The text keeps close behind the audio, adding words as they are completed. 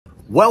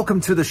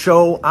Welcome to the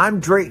show. I'm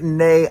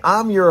Dray.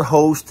 I'm your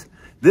host.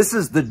 This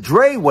is the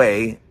Dray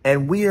Way,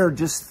 and we are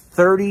just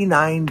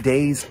 39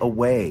 days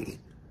away.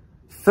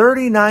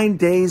 39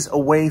 days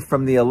away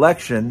from the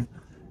election.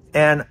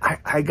 And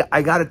I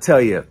got to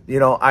tell you,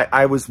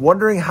 I was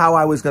wondering how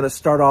I was going to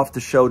start off the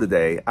show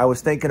today. I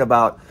was thinking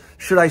about,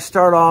 should I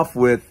start off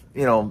with,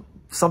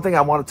 something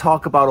I want to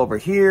talk about over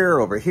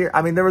here.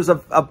 I mean, there was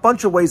a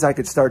bunch of ways I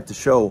could start the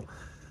show,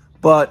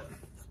 but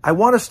I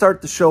want to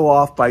start the show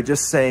off by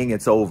just saying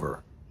it's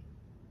over.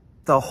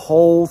 The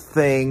whole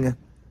thing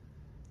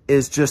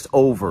is just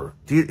over.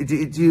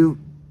 Do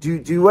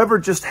you ever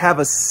just have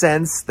a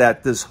sense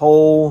that the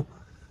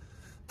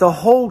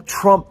whole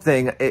Trump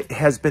thing, it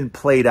has been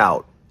played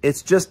out?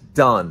 It's just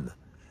done.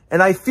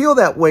 And I feel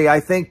that way,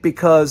 I think,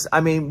 because,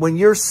 I mean, when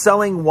you're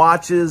selling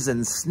watches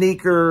and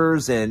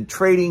sneakers and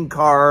trading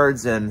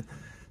cards and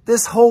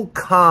this whole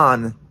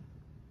con,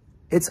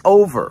 it's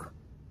over.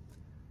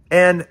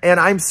 And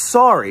I'm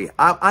sorry.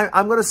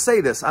 I'm going to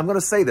say this.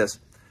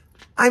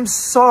 I'm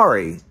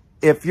sorry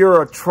if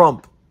you're a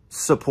Trump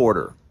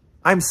supporter.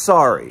 I'm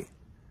sorry.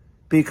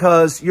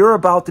 Because you're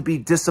about to be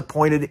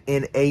disappointed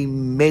in a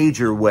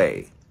major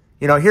way.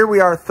 Here we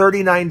are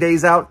 39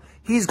 days out.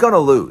 He's going to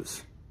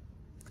lose.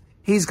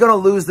 He's going to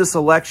lose this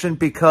election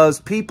because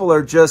people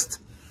are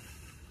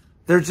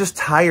they're just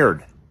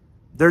tired.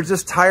 They're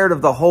just tired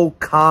of the whole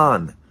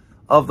con,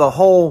 of the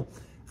whole,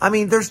 I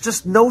mean, there's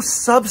just no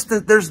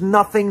substance. There's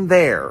nothing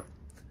there.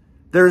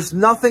 There's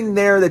nothing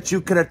there that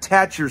you can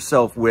attach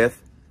yourself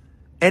with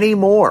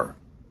anymore.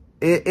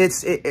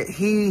 He's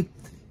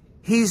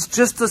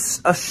just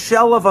a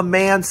shell of a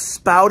man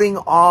spouting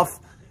off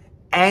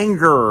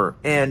anger,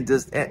 and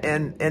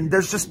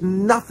there's just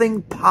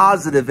nothing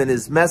positive in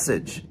his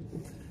message.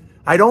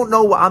 I don't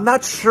know. I'm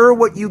not sure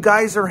what you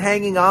guys are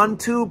hanging on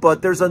to,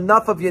 but there's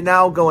enough of you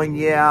now going,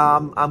 yeah,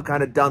 I'm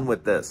kind of done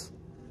with this.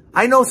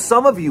 I know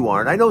some of you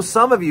aren't. I know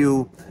some of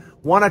you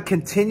want to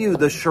continue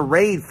the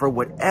charade for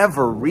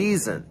whatever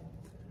reason.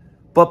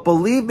 But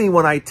believe me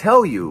when I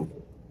tell you,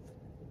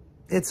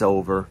 it's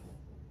over.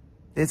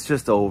 It's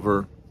just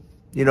over.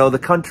 The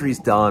country's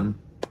done.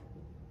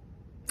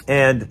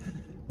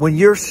 And when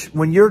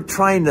you're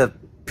trying to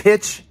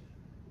pitch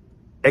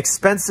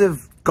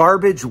expensive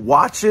garbage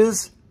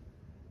watches,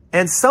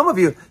 and some of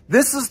you,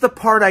 this is the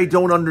part I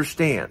don't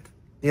understand,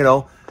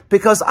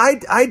 because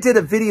I did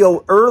a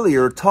video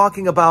earlier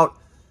talking about,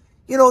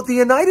 the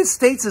United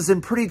States is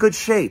in pretty good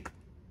shape.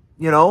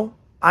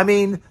 I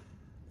mean,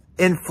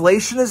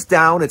 inflation is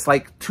down. It's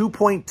like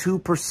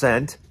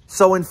 2.2%.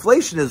 So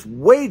inflation is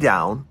way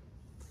down.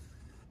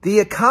 The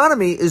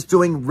economy is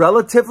doing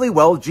relatively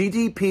well.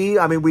 GDP,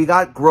 I mean, we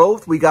got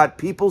growth. We got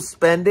people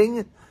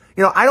spending.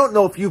 I don't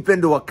know if you've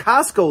been to a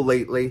Costco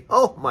lately.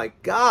 Oh, my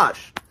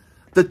gosh.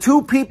 The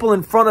two people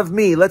in front of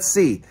me, let's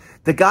see.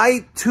 The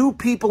guy, two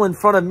people in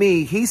front of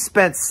me, he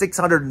spent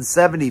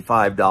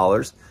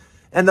 $675.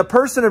 And the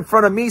person in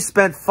front of me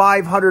spent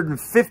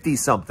 $550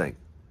 something.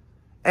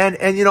 And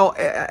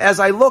as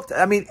I looked,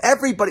 I mean,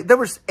 everybody, there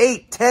was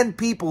 8, 10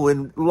 people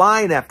in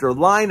line after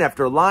line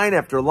after line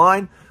after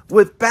line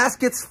with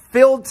baskets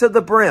filled to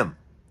the brim.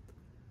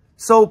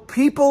 So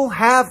people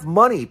have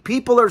money.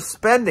 People are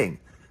spending.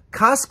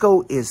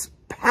 Costco is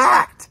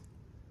packed.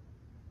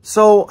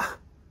 So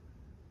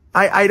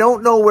I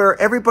don't know where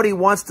everybody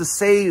wants to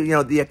say,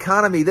 the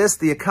economy this,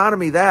 the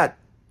economy that.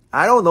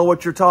 I don't know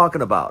what you're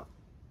talking about.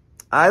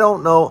 I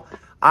don't know.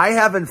 I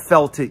haven't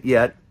felt it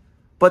yet.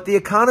 But the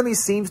economy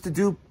seems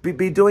to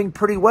be doing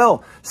pretty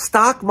well.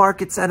 Stock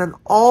market's at an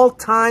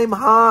all-time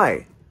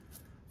high.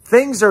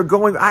 Things are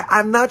going,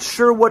 I'm not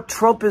sure what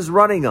Trump is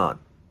running on.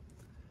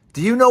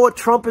 Do you know what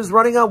Trump is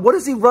running on? What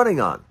is he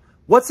running on?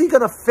 What's he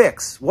going to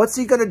fix? What's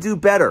he going to do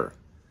better?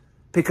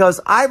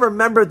 Because I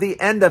remember the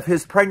end of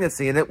his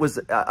pregnancy, and it was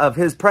of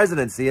his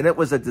presidency, and it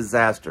was a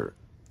disaster.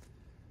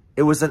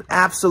 It was an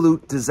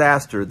absolute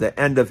disaster, the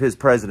end of his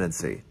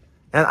presidency.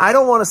 And I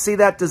don't want to see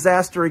that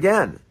disaster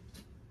again.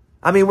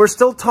 I mean, we're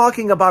still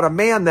talking about a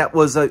man that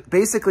was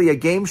basically a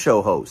game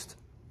show host.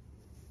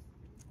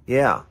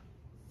 Yeah.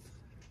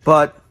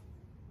 But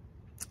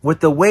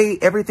with the way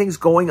everything's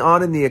going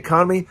on in the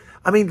economy,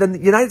 I mean, the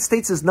United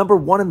States is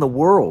 #1 in the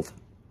world.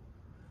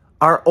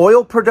 Our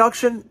oil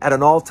production at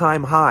an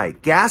all-time high.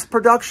 Gas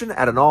production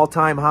at an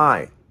all-time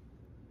high.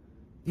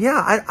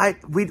 Yeah,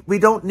 we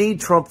don't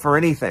need Trump for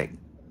anything.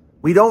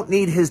 We don't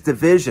need his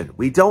division.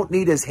 We don't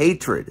need his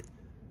hatred.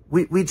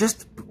 We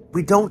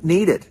don't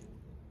need it.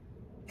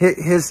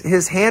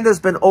 His hand has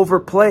been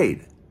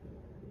overplayed.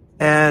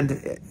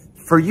 And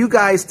for you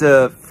guys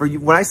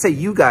when I say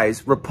you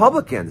guys,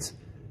 Republicans,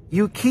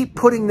 you keep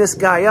putting this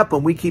guy up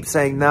and we keep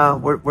saying, no,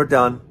 we're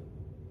done.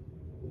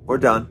 We're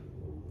done.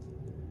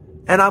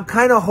 And I'm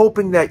kind of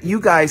hoping that you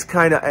guys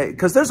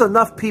because there's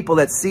enough people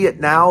that see it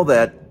now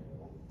that,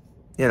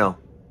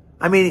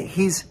 I mean,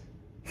 he's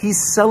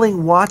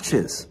selling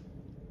watches.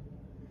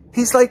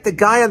 He's like the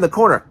guy on the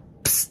corner.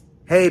 Psst,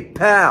 hey,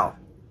 pal.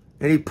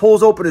 And he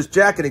pulls open his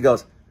jacket and he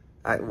goes,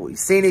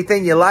 see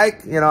anything you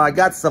like? I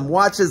got some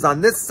watches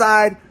on this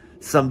side,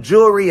 some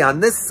jewelry on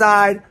this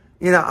side.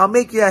 I'll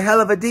make you a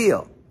hell of a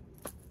deal.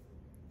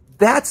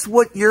 That's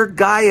what your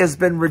guy has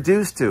been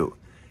reduced to.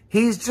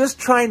 He's just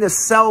trying to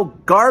sell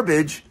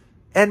garbage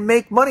and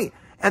make money.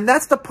 And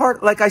that's the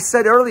part, like I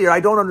said earlier, I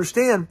don't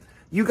understand.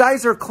 You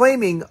guys are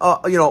claiming,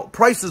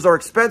 prices are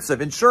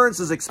expensive. Insurance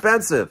is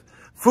expensive.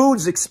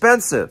 Food's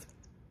expensive.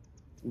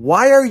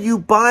 Why are you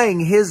buying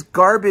his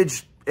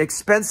garbage,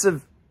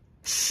 expensive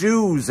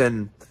shoes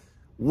and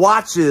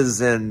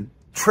watches and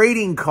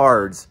trading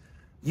cards?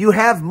 You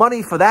have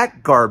money for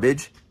that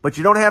garbage, but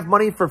you don't have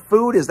money for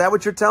food? Is that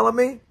what you're telling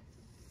me?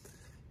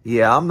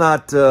 Yeah, I'm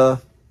not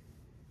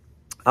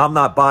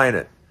buying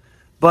it.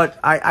 But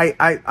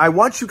I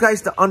want you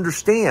guys to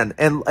understand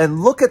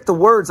and look at the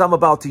words I'm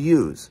about to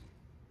use.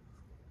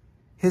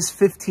 His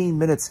 15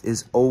 minutes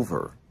is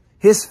over.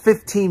 His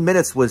 15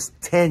 minutes was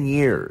 10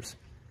 years.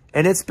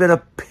 And it's been a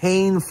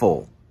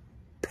painful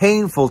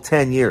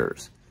 10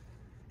 years.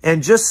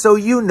 And just so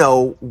you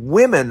know,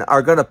 women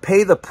are going to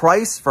pay the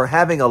price for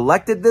having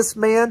elected this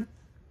man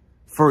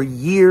for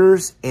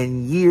years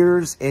and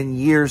years and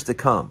years to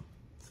come.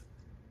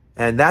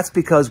 And that's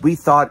because we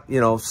thought,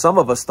 some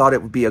of us thought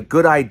it would be a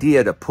good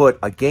idea to put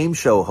a game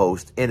show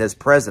host in as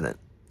president.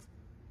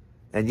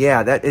 And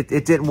yeah,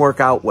 it didn't work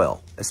out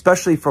well,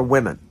 especially for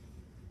women.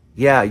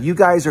 Yeah, you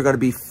guys are going to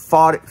be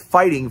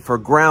fighting for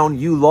ground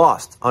you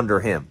lost under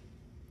him.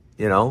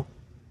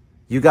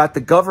 You got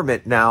the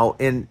government now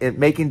in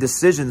making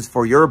decisions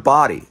for your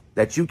body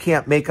that you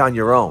can't make on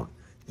your own.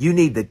 You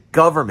need the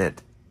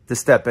government to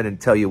step in and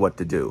tell you what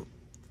to do.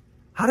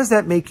 How does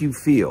that make you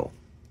feel?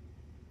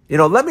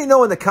 Let me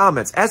know in the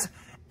comments.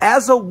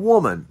 As a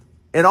woman,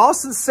 in all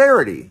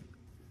sincerity,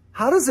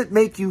 how does it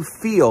make you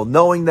feel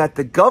knowing that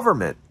the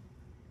government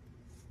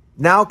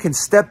now can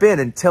step in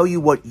and tell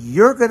you what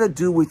you're going to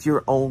do with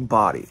your own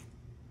body?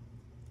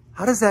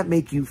 How does that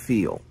make you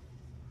feel?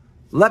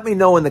 Let me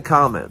know in the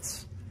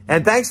comments.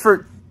 And thanks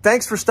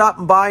for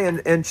stopping by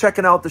and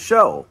checking out the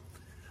show.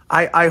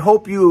 I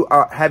hope you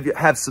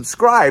have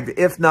subscribed.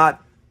 If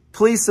not,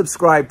 please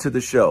subscribe to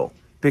the show,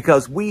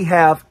 because we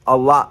have a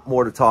lot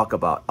more to talk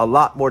about, a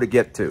lot more to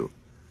get to.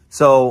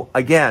 So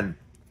again,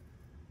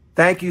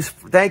 thank you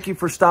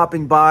for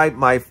stopping by.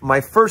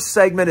 My first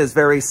segment is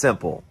very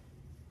simple.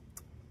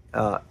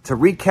 To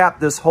recap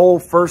this whole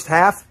first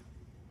half,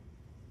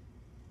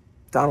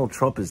 Donald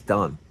Trump is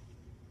done.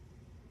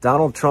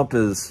 Donald Trump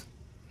is...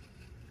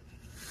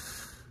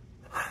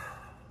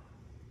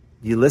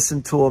 You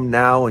listen to him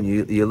now, and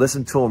you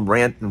listen to him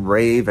rant and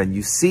rave, and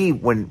you see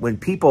when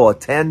people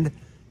attend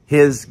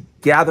his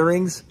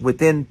gatherings,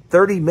 within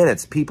 30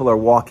 minutes, people are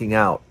walking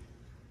out.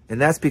 And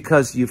that's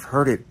because you've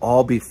heard it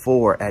all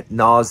before ad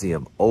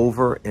nauseum,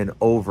 over and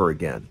over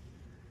again.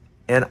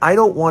 And I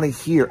don't want to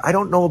hear, I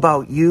don't know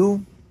about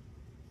you,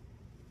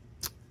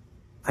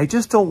 I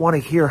just don't want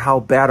to hear how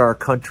bad our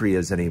country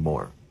is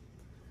anymore.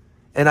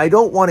 And I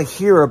don't want to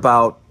hear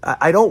about,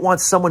 I don't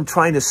want someone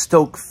trying to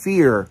stoke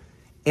fear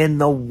in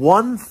the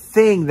one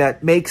thing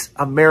that makes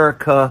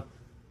America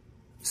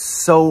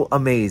so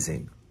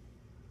amazing.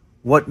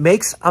 What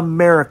makes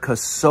America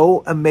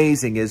so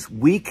amazing is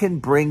we can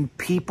bring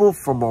people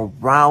from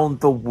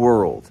around the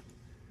world,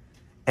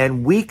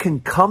 and we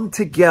can come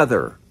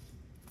together,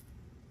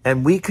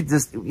 and we could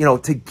just,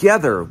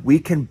 together we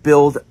can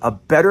build a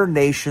better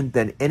nation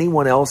than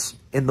anyone else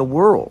in the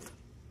world.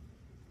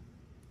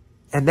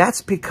 And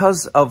that's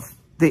because of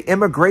the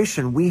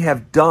immigration we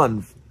have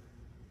done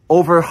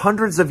over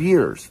hundreds of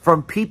years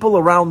from people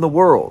around the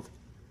world,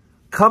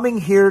 coming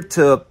here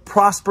to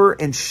prosper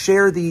and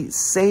share the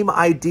same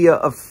idea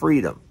of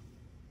freedom.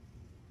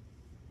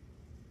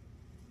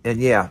 And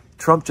yeah,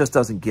 Trump just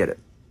doesn't get it.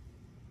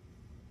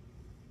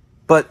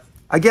 But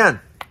again,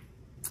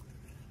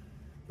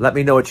 let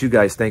me know what you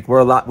guys think.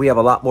 We have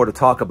a lot more to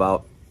talk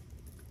about.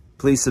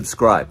 Please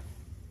subscribe.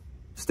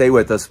 Stay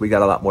with us. We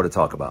got a lot more to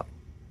talk about.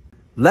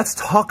 Let's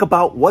talk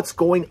about what's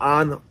going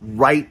on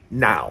right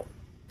now.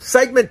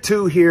 Segment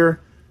 2 here.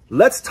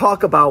 Let's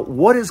talk about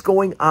what is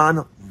going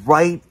on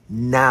right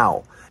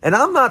now. And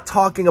I'm not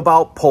talking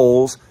about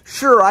polls.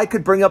 Sure, I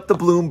could bring up the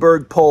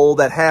Bloomberg poll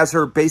that has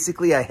her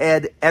basically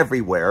ahead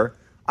everywhere.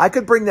 I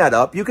could bring that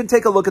up. You can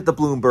take a look at the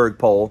Bloomberg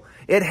poll.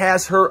 It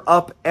has her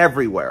up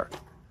everywhere.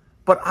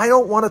 But I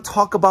don't want to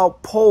talk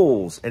about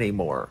polls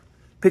anymore,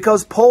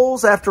 because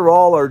polls, after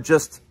all, are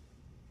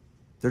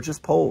they're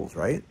just polls,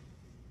 right?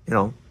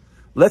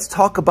 Let's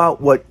talk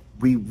about what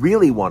we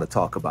really want to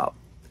talk about.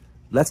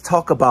 Let's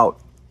talk about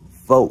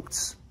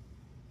votes.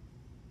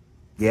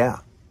 Yeah.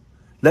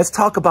 Let's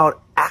talk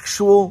about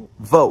actual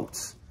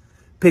votes,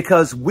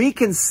 because we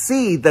can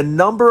see the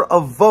number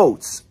of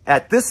votes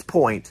at this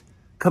point,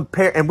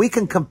 and we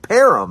can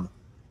compare them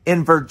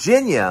in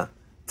Virginia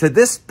to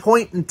this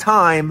point in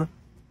time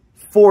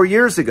 4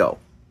 years ago.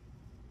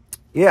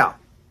 Yeah.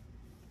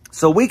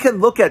 So we can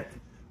look at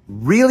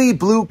really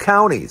blue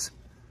counties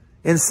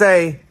and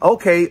say,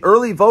 okay,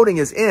 early voting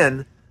is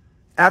in.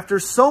 After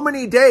so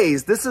many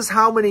days, this is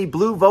how many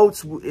blue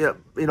votes,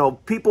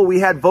 people we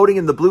had voting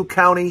in the blue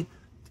county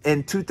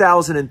in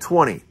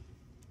 2020.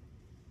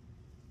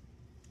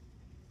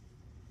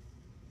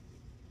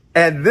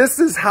 And this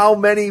is how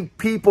many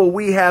people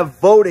we have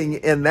voting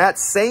in that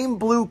same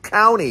blue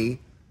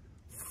county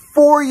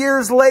 4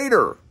 years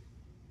later.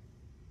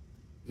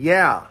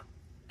 Yeah.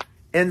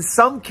 In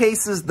some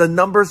cases, the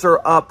numbers are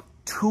up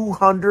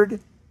 200,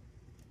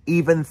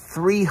 even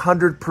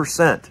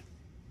 300%.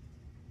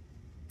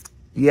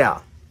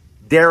 Yeah.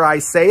 Dare I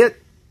say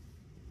it?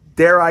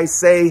 Dare I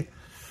say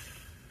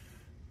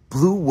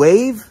blue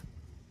wave?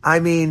 I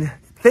mean,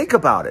 think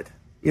about it.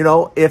 You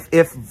know,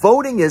 if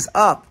voting is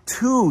up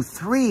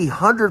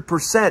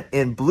 200-300%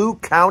 in blue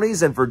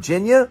counties in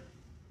Virginia,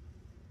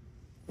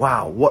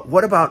 wow,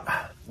 what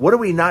are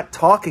we not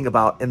talking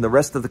about in the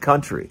rest of the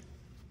country?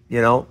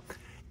 You know,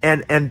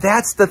 and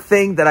that's the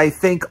thing that I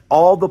think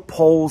all the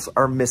polls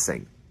are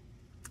missing.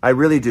 I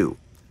really do.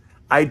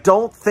 I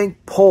don't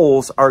think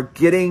polls are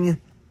getting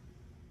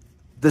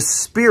the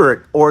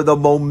spirit or the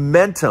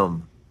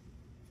momentum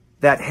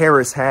that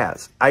Harris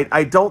has.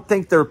 I don't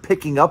think they're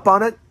picking up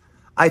on it.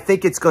 I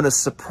think it's going to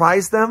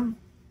surprise them.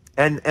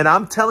 And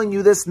I'm telling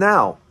you this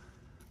now.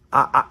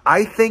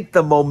 I think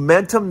the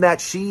momentum that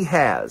she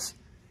has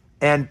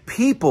and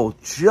people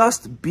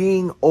just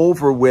being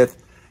over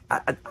with,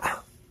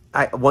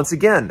 once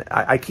again,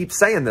 I keep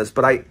saying this,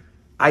 but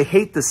I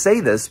hate to say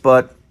this,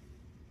 but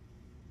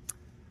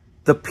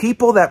the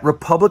people that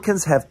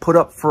Republicans have put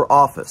up for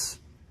office,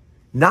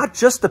 not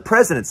just the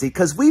presidency,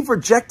 because we've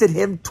rejected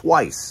him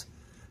twice.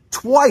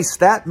 Twice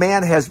that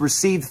man has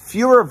received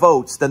fewer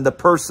votes than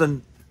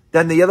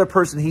the other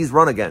person he's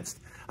run against.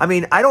 I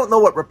mean, I don't know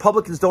what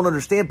Republicans don't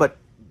understand, but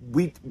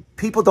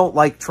people don't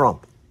like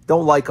Trump.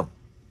 Don't like him,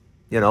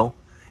 you know?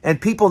 And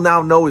people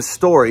now know his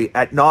story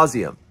ad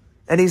nauseum.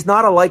 And he's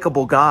not a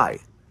likable guy.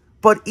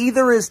 But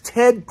either is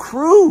Ted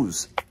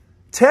Cruz.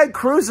 Ted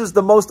Cruz is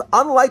the most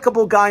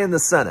unlikable guy in the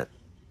Senate.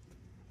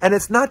 And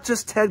it's not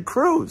just Ted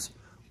Cruz.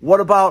 What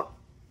about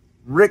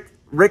Rick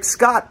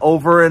Scott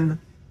over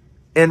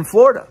in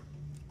Florida?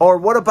 Or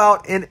what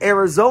about in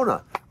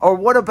Arizona? Or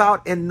what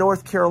about in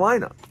North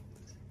Carolina?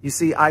 You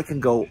see, I can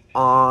go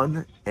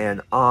on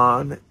and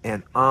on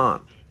and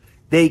on.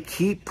 They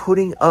keep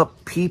putting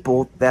up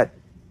people that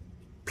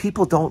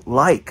people don't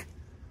like.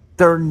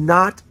 They're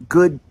not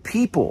good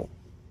people.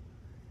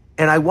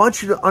 And I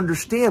want you to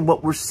understand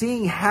what we're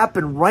seeing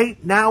happen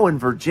right now in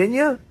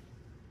Virginia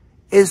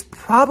is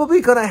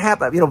probably going to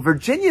happen. You know,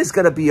 Virginia is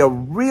going to be a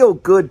real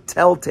good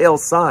telltale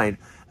sign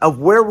of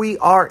where we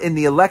are in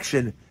the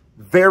election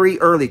very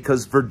early,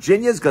 because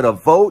Virginia is going to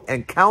vote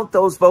and count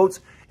those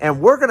votes,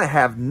 and we're going to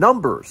have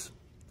numbers.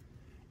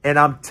 And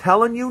I'm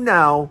telling you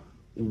now,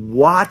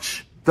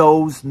 watch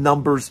those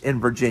numbers in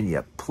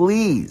Virginia.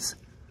 Please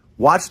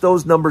watch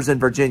those numbers in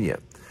Virginia,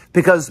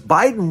 because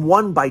Biden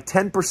won by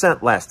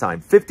 10% last time,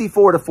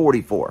 54 to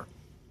 44.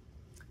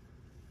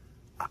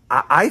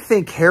 I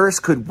think Harris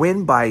could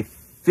win by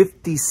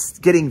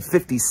getting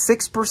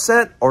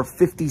 56% or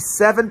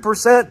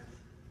 57%.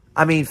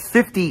 I mean,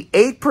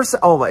 58%.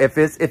 Oh, if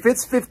it's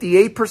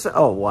 58%,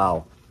 oh,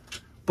 wow.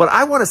 But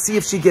I want to see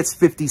if she gets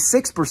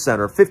 56%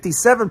 or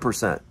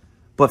 57%.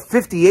 But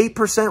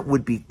 58%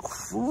 would be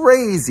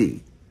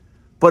crazy.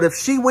 But if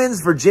she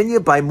wins Virginia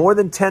by more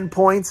than 10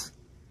 points,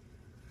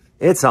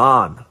 it's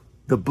on.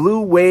 The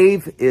blue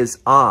wave is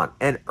on.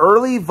 And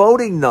early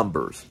voting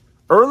numbers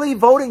from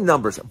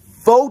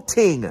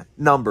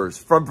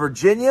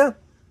Virginia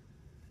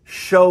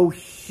show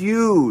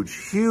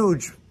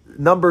huge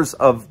numbers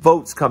of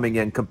votes coming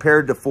in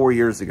compared to 4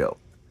 years ago.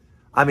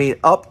 I mean,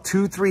 up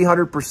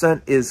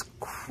 200-300% is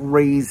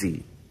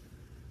crazy.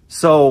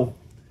 So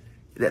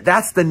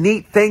that's the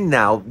neat thing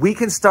now. We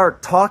can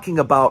start talking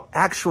about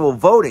actual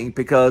voting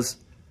because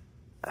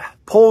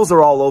polls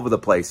are all over the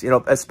place. You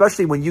know,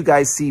 especially when you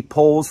guys see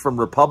polls from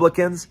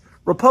Republicans.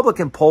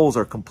 Republican polls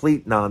are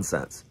complete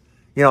nonsense.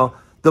 You know,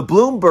 the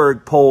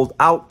Bloomberg poll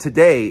out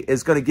today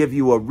is going to give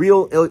you a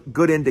real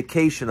good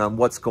indication on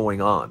what's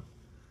going on.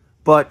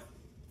 But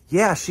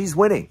yeah, she's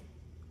winning.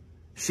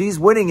 She's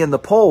winning in the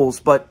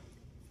polls, but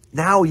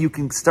now you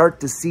can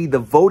start to see the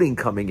voting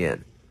coming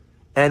in.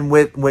 And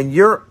when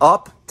you're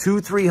up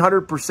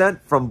 200-300%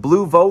 from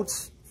blue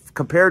votes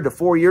compared to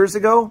 4 years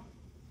ago,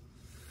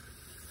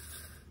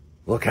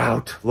 look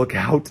out, look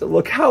out,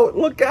 look out,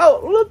 look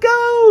out, look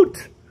out.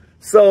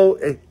 So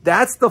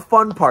that's the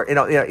fun part. You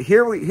know,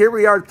 here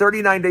we are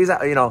 39 days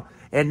out, you know,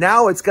 and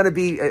now it's going to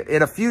be,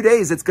 in a few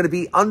days, it's going to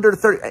be under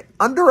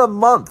a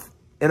month.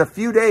 In a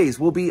few days,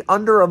 we'll be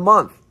under a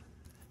month.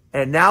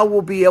 And now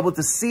we'll be able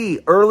to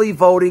see early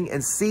voting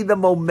and see the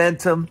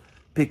momentum,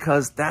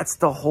 because that's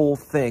the whole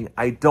thing.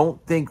 I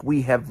don't think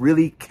we have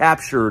really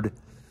captured,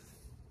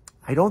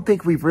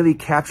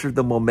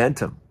 the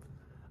momentum.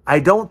 I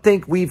don't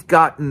think we've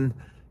gotten,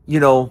 you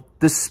know,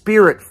 the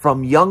spirit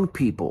from young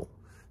people,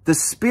 the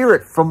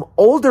spirit from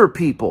older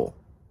people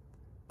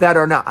that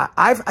are now,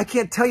 I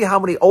can't tell you how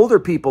many older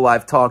people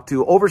I've talked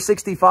to over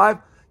 65.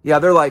 Yeah,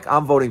 they're like,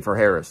 I'm voting for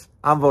Harris.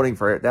 I'm voting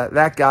for it.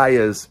 That guy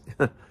is,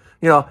 you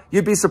know,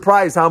 you'd be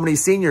surprised how many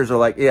seniors are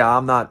like, yeah,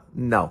 I'm not,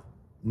 no.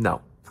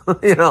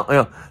 You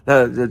know,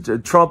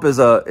 Trump is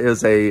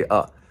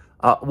a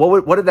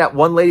What did that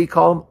one lady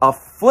call him? A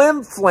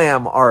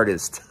flim-flam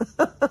artist.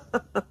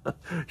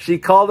 She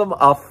called him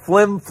a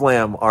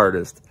flim-flam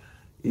artist.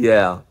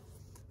 Yeah.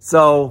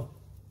 So,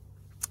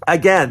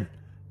 again,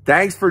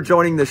 thanks for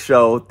joining the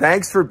show.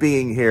 Thanks for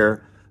being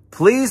here.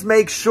 Please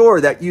make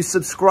sure that you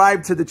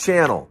subscribe to the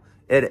channel.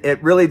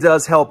 It really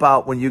does help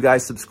out when you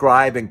guys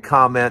subscribe and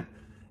comment.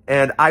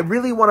 And I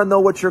really want to know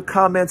what your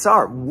comments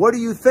are. What do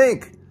you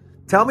think?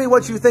 Tell me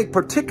what you think,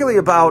 particularly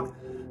about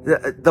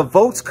the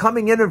votes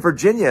coming in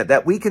Virginia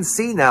that we can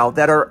see now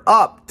that are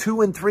up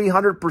 200% and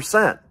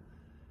 300%.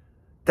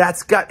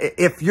 That's got,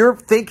 if you're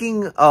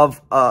thinking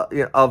of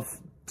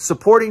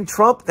supporting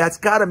Trump, that's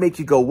got to make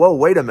you go, whoa,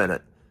 wait a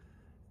minute.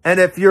 And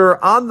if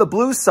you're on the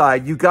blue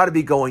side, you got to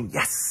be going,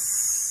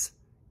 yes,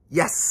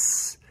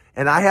 yes.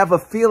 And I have a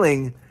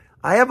feeling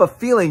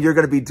you're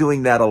going to be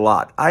doing that a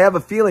lot. I have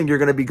a feeling you're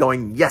going to be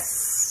going,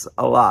 yes,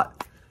 a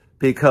lot,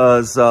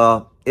 because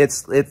the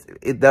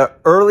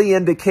early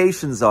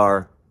indications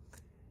are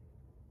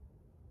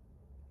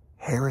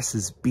Harris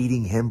is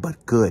beating him,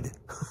 but good.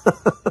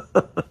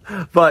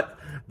 But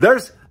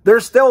there's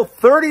still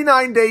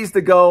 39 days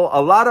to go,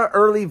 a lot of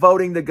early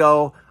voting to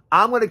go.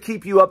 I'm going to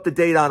keep you up to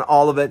date on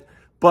all of it.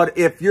 But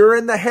if you're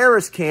in the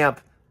Harris camp,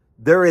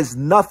 there is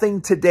nothing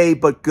today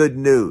but good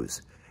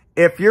news.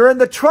 If you're in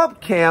the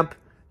Trump camp,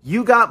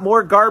 you got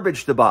more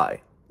garbage to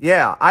buy.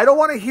 Yeah, I don't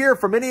want to hear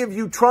from any of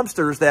you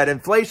Trumpsters that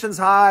inflation's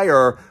high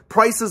or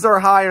prices are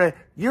high.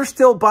 You're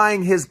still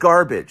buying his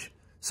garbage.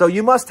 So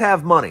you must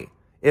have money.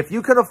 If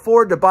you can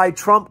afford to buy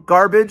Trump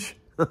garbage,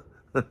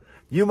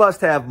 you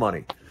must have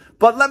money.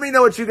 But let me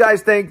know what you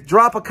guys think.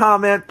 Drop a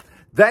comment.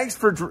 Thanks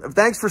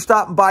for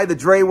stopping by the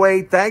Dray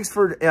Way. Thanks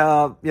for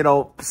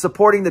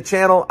supporting the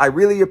channel. I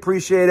really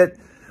appreciate it.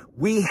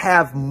 We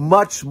have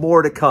much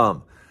more to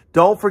come.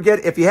 Don't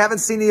forget, if you haven't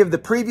seen any of the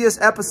previous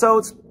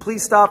episodes,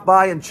 please stop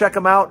by and check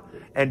them out.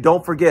 And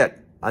don't forget,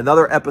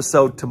 another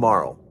episode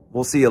tomorrow.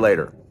 We'll see you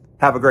later.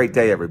 Have a great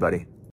day, everybody.